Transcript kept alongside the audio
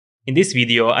In this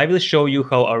video, I will show you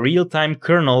how a real-time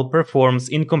kernel performs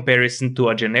in comparison to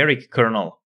a generic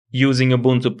kernel. Using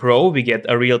Ubuntu Pro, we get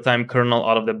a real-time kernel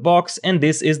out of the box, and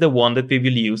this is the one that we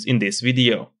will use in this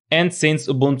video. And since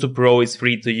Ubuntu Pro is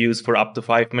free to use for up to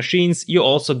 5 machines, you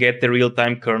also get the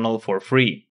real-time kernel for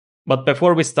free. But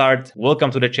before we start,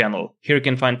 welcome to the channel. Here you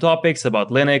can find topics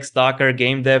about Linux, Docker,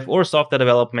 game dev, or software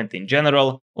development in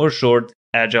general, or short,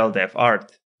 agile dev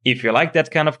art. If you like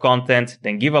that kind of content,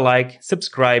 then give a like,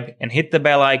 subscribe, and hit the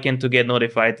bell icon to get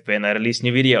notified when I release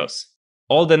new videos.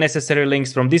 All the necessary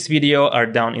links from this video are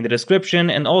down in the description,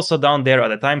 and also down there are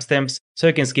the timestamps, so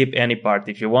you can skip any part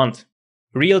if you want.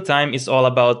 Real-time is all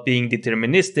about being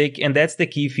deterministic, and that's the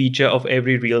key feature of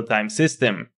every real-time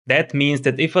system. That means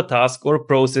that if a task or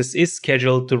process is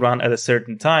scheduled to run at a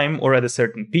certain time or at a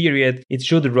certain period, it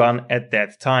should run at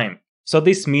that time. So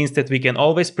this means that we can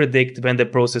always predict when the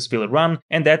process will run,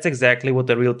 and that's exactly what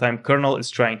the real-time kernel is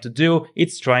trying to do.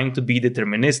 It's trying to be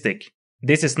deterministic.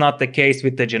 This is not the case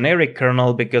with the generic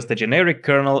kernel, because the generic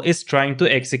kernel is trying to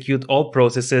execute all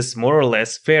processes more or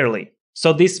less fairly.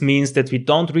 So this means that we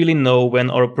don't really know when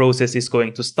our process is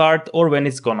going to start or when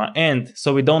it's gonna end,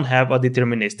 so we don't have a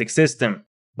deterministic system.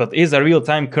 But is a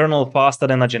real-time kernel faster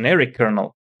than a generic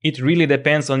kernel? It really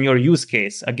depends on your use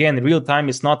case. Again, real-time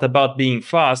is not about being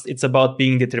fast, it's about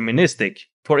being deterministic.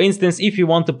 For instance, if you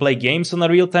want to play games on a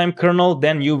real-time kernel,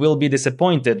 then you will be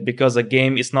disappointed because a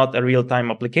game is not a real-time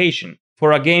application.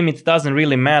 For a game, it doesn't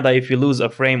really matter if you lose a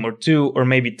frame or 2 or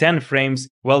maybe 10 frames,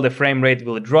 well, the frame rate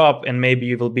will drop and maybe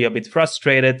you will be a bit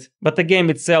frustrated, but the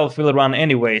game itself will run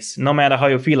anyways. No matter how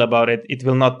you feel about it, it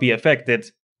will not be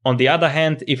affected. On the other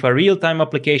hand, if a real-time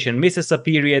application misses a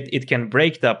period, it can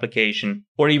break the application.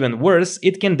 Or even worse,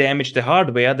 it can damage the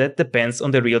hardware that depends on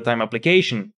the real-time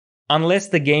application. Unless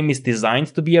the game is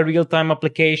designed to be a real-time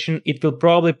application, it will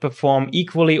probably perform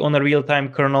equally on a real-time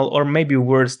kernel or maybe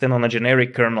worse than on a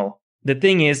generic kernel. The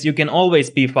thing is, you can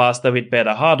always be faster with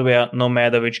better hardware, no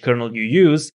matter which kernel you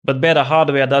use, but better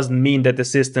hardware doesn't mean that the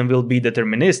system will be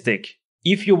deterministic.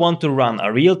 If you want to run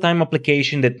a real-time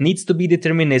application that needs to be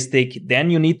deterministic, then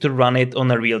you need to run it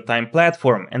on a real-time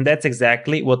platform, and that's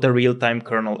exactly what a real-time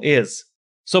kernel is.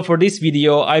 So for this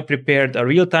video, I prepared a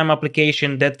real-time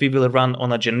application that we will run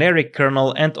on a generic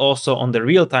kernel and also on the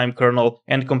real-time kernel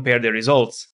and compare the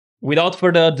results. Without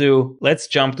further ado, let's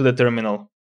jump to the terminal.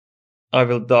 I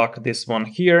will dock this one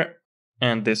here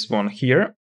and this one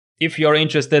here. If you're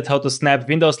interested how to snap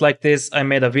windows like this, I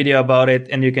made a video about it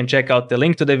and you can check out the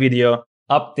link to the video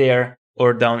up there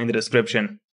or down in the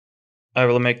description. I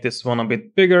will make this one a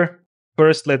bit bigger.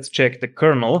 First, let's check the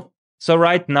kernel. So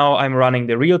right now I'm running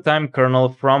the real-time kernel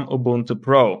from Ubuntu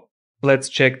Pro. Let's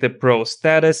check the Pro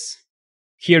status.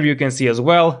 Here you can see as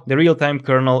well, the real-time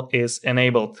kernel is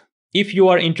enabled. If you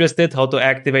are interested how to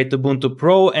activate Ubuntu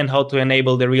Pro and how to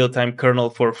enable the real-time kernel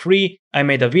for free, I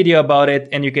made a video about it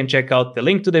and you can check out the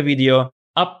link to the video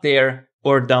up there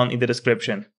or down in the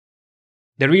description.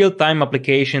 The real-time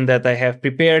application that I have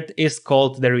prepared is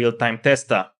called the Real-Time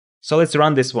Tester. So let's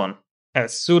run this one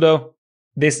as sudo.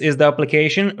 This is the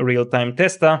application, Real-Time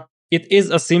Tester. It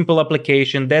is a simple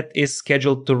application that is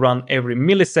scheduled to run every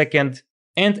millisecond.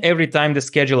 And every time the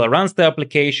scheduler runs the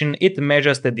application, it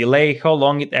measures the delay, how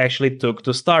long it actually took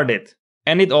to start it.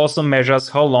 And it also measures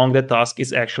how long the task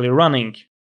is actually running.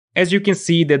 As you can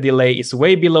see, the delay is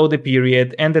way below the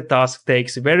period and the task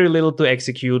takes very little to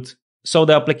execute, so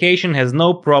the application has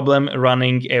no problem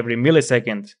running every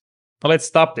millisecond. Now let's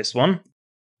stop this one.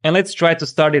 And let's try to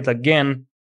start it again.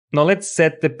 Now let's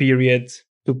set the period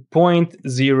to 0.07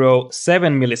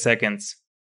 milliseconds.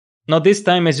 Now this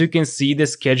time, as you can see, the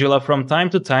scheduler from time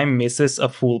to time misses a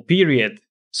full period.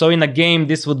 So in a game,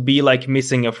 this would be like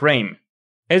missing a frame.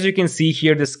 As you can see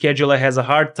here, the scheduler has a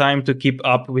hard time to keep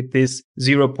up with this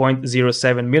 0.07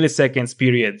 milliseconds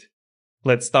period.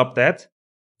 Let's stop that.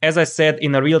 As I said,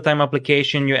 in a real-time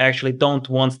application, you actually don't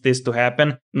want this to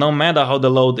happen, no matter how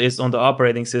the load is on the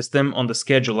operating system on the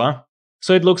scheduler.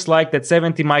 So it looks like that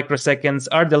 70 microseconds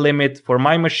are the limit for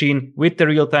my machine with the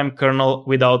real-time kernel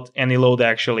without any load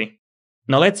actually.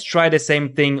 Now let's try the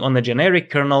same thing on the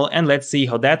generic kernel and let's see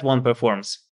how that one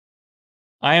performs.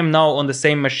 I am now on the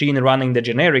same machine running the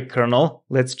generic kernel.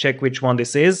 Let's check which one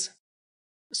this is.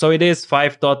 So it is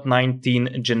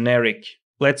 5.19 generic.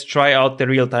 Let's try out the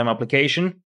real-time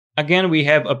application. Again, we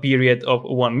have a period of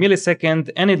 1 millisecond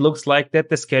and it looks like that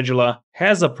the scheduler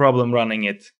has a problem running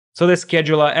it. So the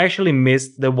scheduler actually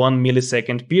missed the 1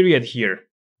 millisecond period here.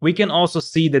 We can also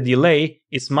see the delay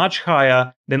is much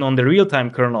higher than on the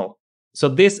real-time kernel. So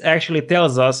this actually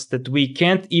tells us that we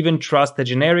can't even trust the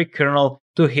generic kernel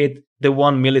to hit the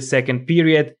 1 millisecond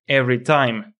period every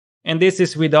time. And this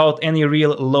is without any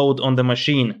real load on the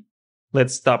machine.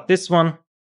 Let's stop this one.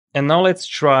 And now let's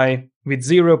try with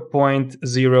 0.07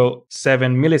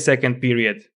 millisecond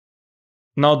period.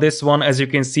 Now this one, as you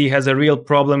can see, has a real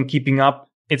problem keeping up.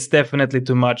 It's definitely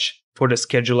too much for the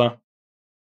scheduler.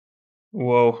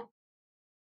 Whoa.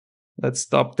 Let's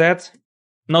stop that.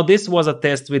 Now this was a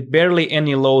test with barely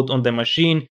any load on the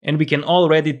machine, and we can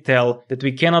already tell that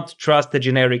we cannot trust the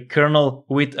generic kernel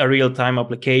with a real-time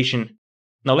application.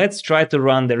 Now let's try to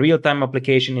run the real-time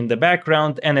application in the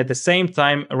background and at the same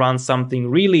time run something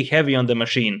really heavy on the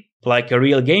machine, like a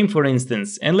real game for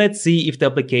instance, and let's see if the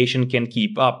application can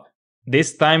keep up.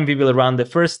 This time we will run the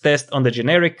first test on the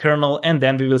generic kernel and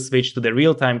then we will switch to the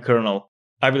real-time kernel.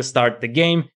 I will start the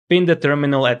game, pin the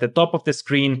terminal at the top of the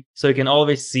screen so you can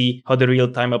always see how the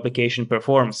real-time application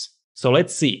performs. So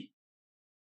let's see.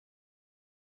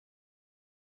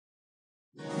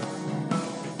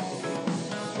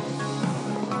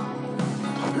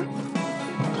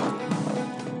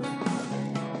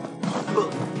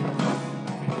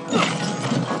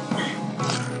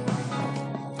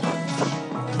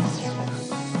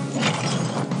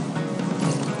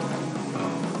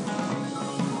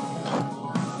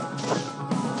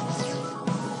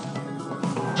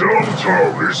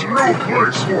 Downtown is no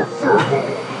place for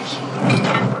furballs.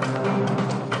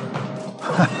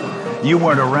 You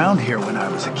weren't around here when I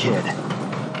was a kid.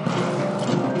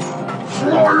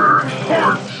 Flying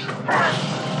punch!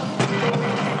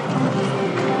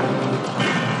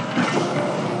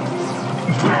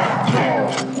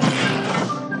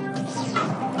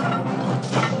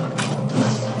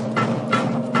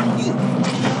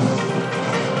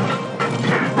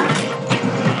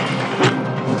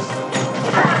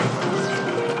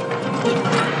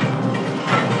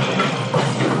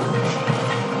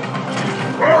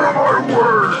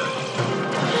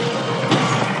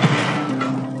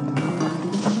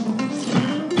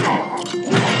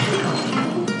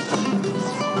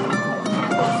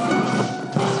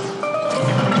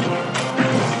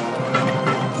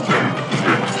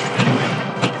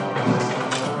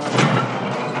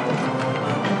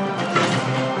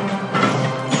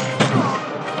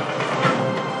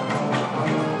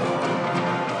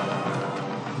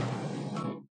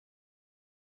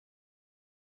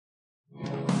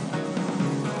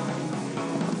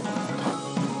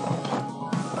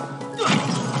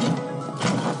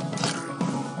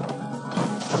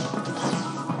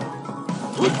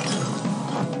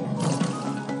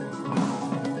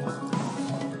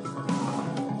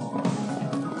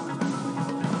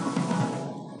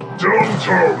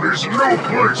 Downtown is no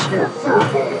place for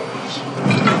furballs.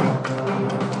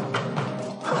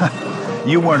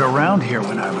 You weren't around here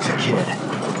when I was a kid.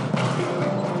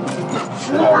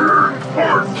 Flying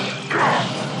punch!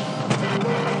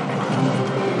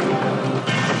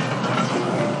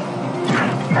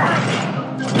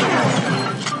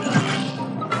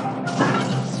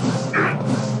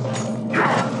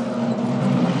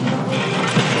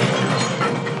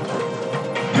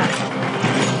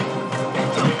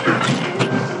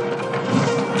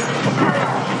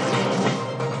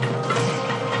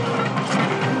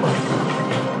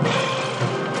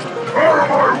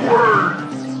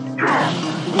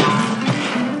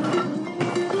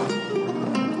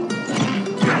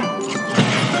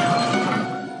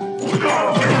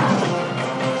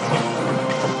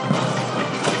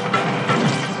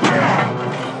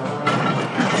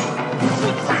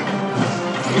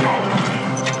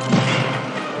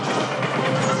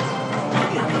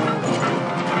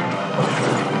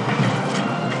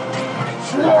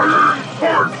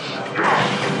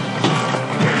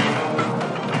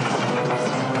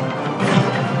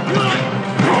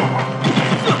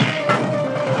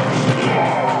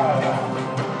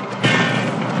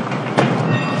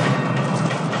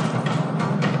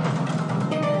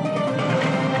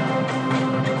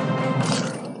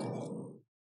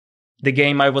 The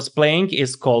game I was playing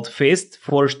is called Fist,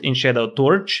 Forged in Shadow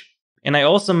Torch, and I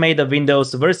also made a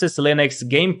Windows versus Linux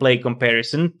gameplay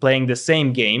comparison playing the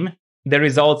same game. The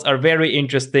results are very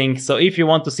interesting, so if you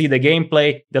want to see the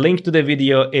gameplay, the link to the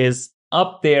video is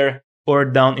up there or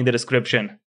down in the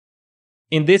description.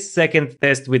 In this second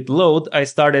test with load, I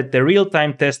started the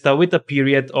real-time testa with a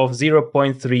period of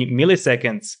 0.3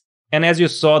 milliseconds. And as you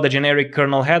saw, the generic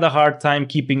kernel had a hard time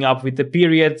keeping up with the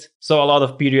period, so a lot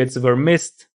of periods were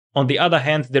missed. On the other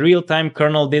hand, the real-time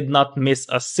kernel did not miss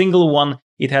a single one,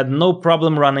 it had no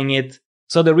problem running it,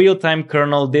 so the real-time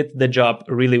kernel did the job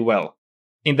really well.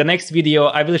 In the next video,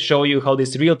 I will show you how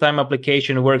this real-time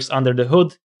application works under the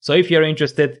hood, so if you're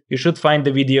interested, you should find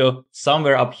the video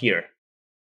somewhere up here.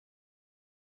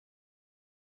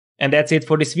 And that's it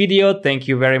for this video. Thank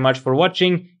you very much for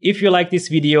watching. If you like this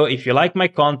video, if you like my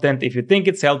content, if you think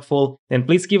it's helpful, then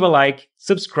please give a like,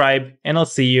 subscribe, and I'll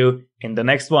see you in the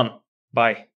next one.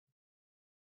 Bye.